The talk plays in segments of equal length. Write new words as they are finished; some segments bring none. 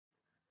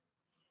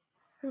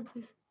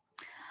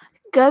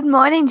Good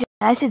morning,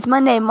 Jess. It's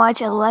Monday, March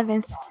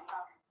 11th,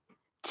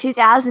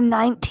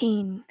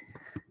 2019.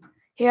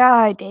 Here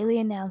are our daily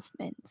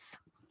announcements.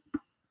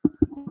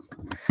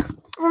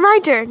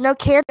 Reminder, no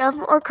canned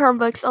gum or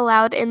Chromebooks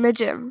allowed in the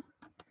gym.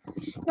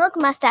 Milk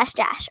Mustache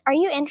Dash. Are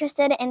you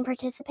interested in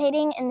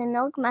participating in the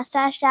Milk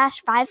Mustache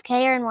Dash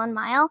 5K or in 1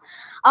 mile?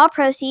 All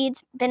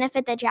proceeds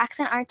benefit the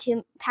Jackson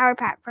R2 Power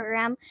Pack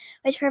program,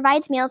 which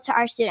provides meals to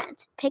our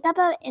students. Pick up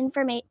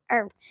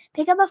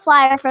a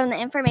flyer from the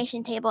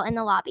information table in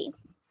the lobby.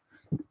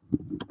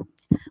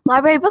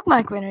 Library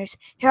bookmark winners.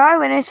 Here are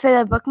winners for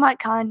the bookmark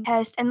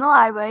contest in the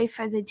library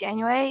for the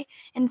January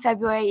and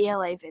February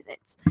ELA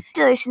visits.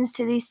 Congratulations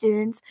to these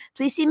students.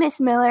 Please see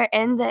Miss Miller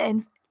in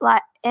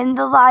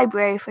the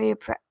library for your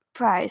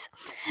prize.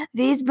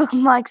 These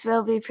bookmarks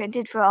will be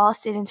printed for all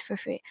students for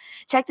free.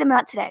 Check them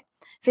out today.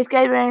 5th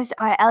grade winners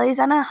are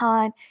Elizana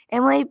Hahn,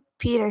 Emily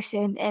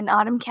Peterson, and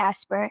Autumn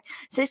Casper.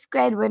 6th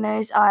grade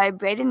winners are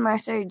Braden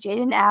Mercer,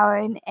 Jaden Auer,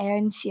 and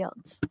Aaron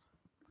Shields.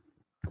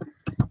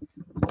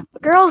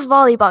 Girls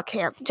Volleyball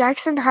Camp.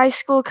 Jackson High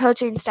School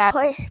coaching staff.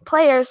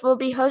 Players will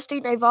be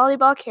hosting a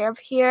volleyball camp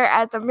here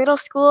at the middle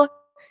school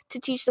to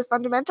teach the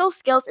fundamental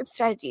skills and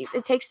strategies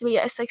it takes to be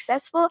a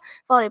successful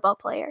volleyball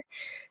player.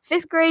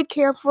 5th grade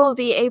camp will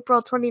be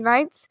April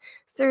 29th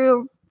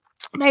through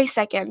May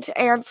 2nd,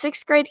 and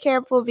 6th grade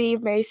camp will be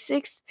May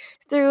 6th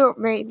through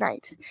May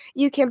 9th.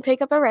 You can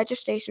pick up a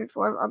registration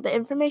form on the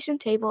information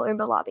table in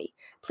the lobby.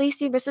 Please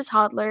see Mrs.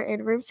 Hodler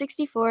in room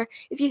 64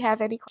 if you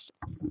have any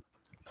questions.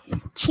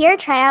 Cheer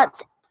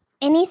tryouts.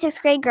 Any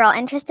 6th grade girl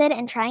interested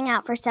in trying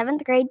out for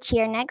 7th grade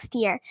cheer next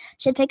year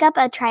should pick up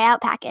a tryout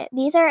packet.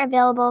 These are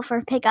available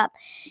for pickup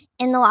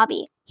in the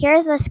lobby.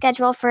 Here's the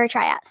schedule for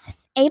tryouts.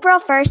 April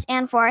 1st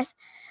and 4th,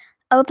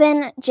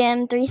 open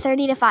gym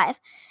 3:30 to 5.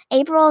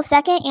 April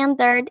 2nd and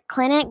 3rd,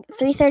 clinic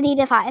 3:30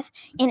 to 5.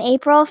 And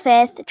April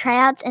 5th,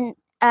 tryouts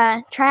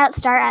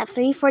start at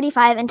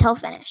 3:45 until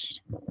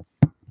finished.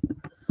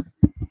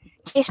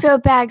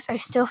 J-Spirit bags are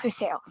still for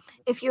sale.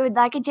 If you would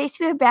like a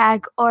J-Spirit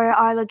bag or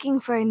are looking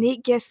for a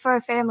neat gift for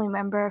a family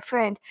member or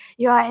friend,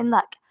 you are in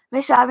luck.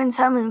 Miss Robbins'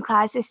 homeroom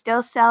class is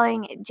still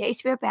selling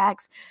J-Spirit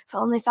bags for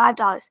only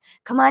 $5.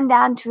 Come on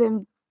down to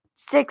room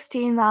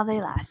 16 while they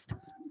last.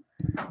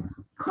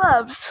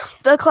 Clubs.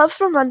 The clubs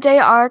for Monday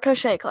are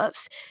crochet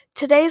clubs.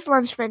 Today's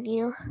lunch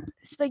menu: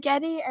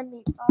 spaghetti and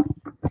meat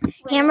sauce.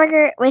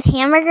 Hamburger,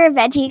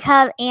 veggie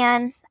cup,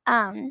 and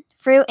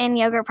fruit and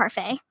yogurt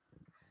parfait.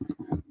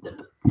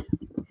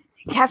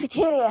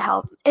 Cafeteria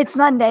help. It's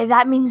Monday.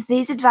 That means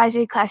these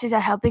advisory classes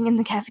are helping in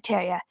the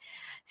cafeteria.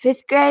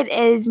 5th grade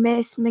is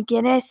Miss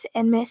McGinnis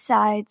and Miss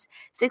Sides.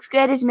 6th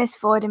grade is Miss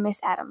Ford and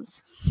Miss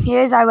Adams.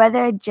 Here's our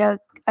weather,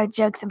 our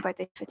jokes, and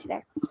birthdays for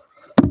today.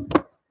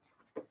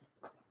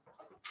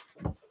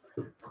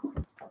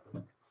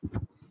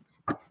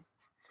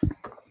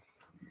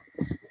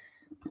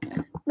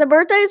 The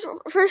birthdays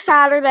for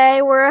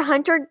Saturday were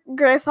Hunter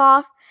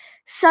Griffoff.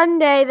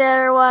 Sunday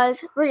there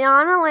was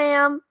Brianna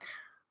Lamb,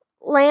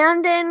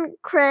 Landon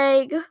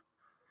Craig,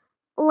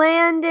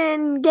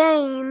 Landon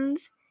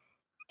Gaines,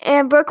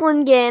 and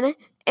Brooklyn Ginn.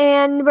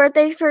 And the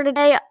birthday for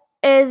today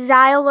is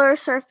Zyler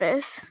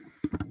Surface.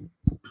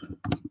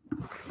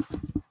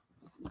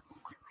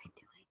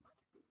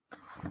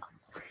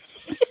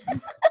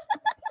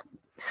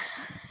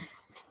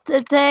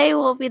 Today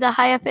will be the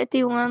high of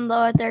 51,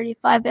 low of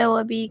 35. It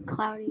will be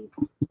cloudy.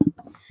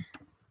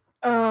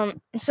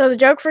 So the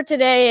joke for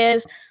today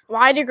is,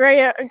 why do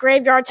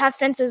graveyards have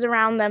fences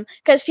around them?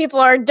 Because people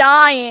are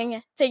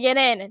dying to get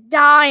in.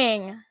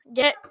 Dying.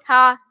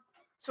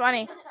 It's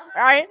funny,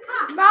 right?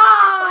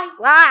 Bye.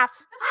 Laugh.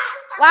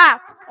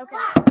 Okay.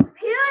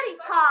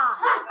 PewDiePie.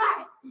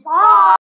 Bye.